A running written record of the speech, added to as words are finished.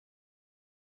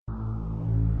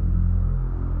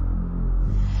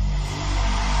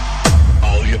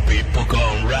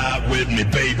gon' ride with me,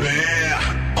 baby.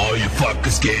 All you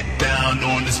fuckers get down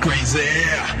on this crazy.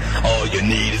 All you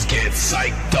need is get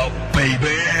psyched up,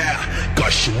 baby.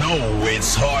 Cause you know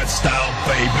it's hardstyle,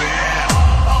 baby.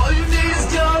 All you need is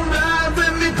come ride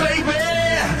with me, baby.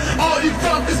 All you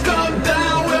fuckers come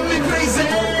down with me, crazy.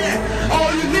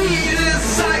 All you need is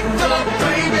psyched up,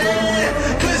 baby.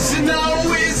 Cause you know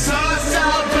it's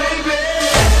hardstyle, baby.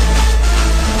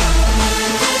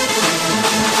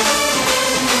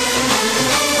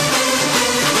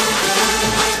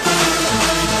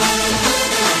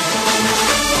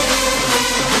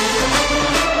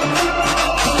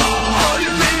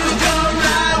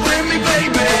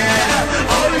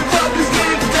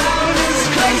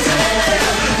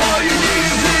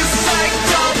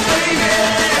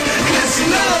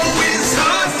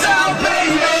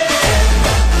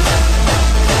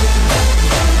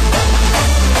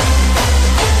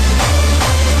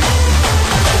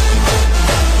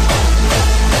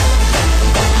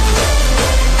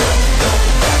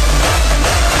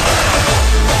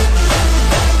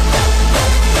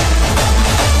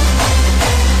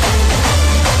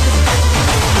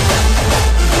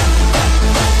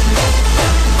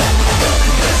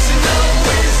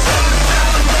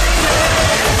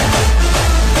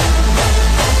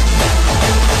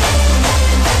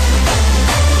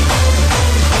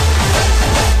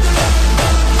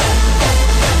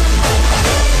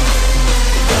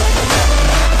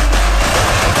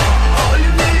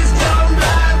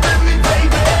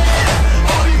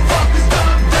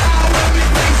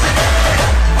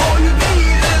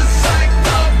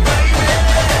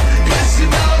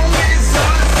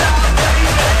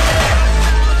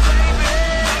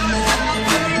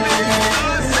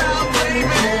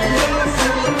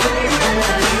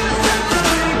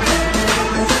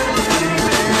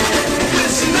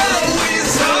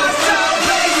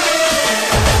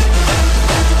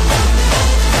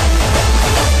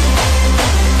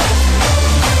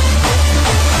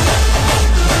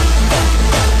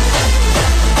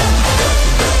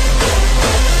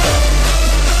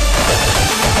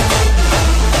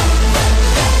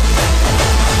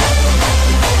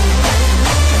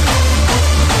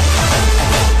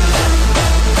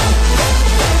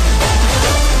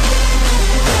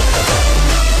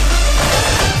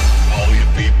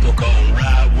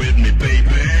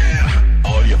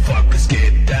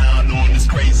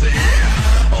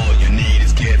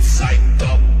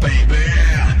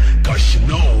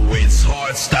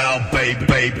 Style, baby,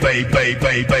 baby, baby,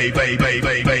 baby, baby,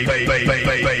 baby, baby, baby, baby,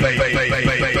 baby, baby, baby, baby,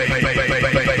 baby, baby,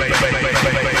 baby, baby, baby,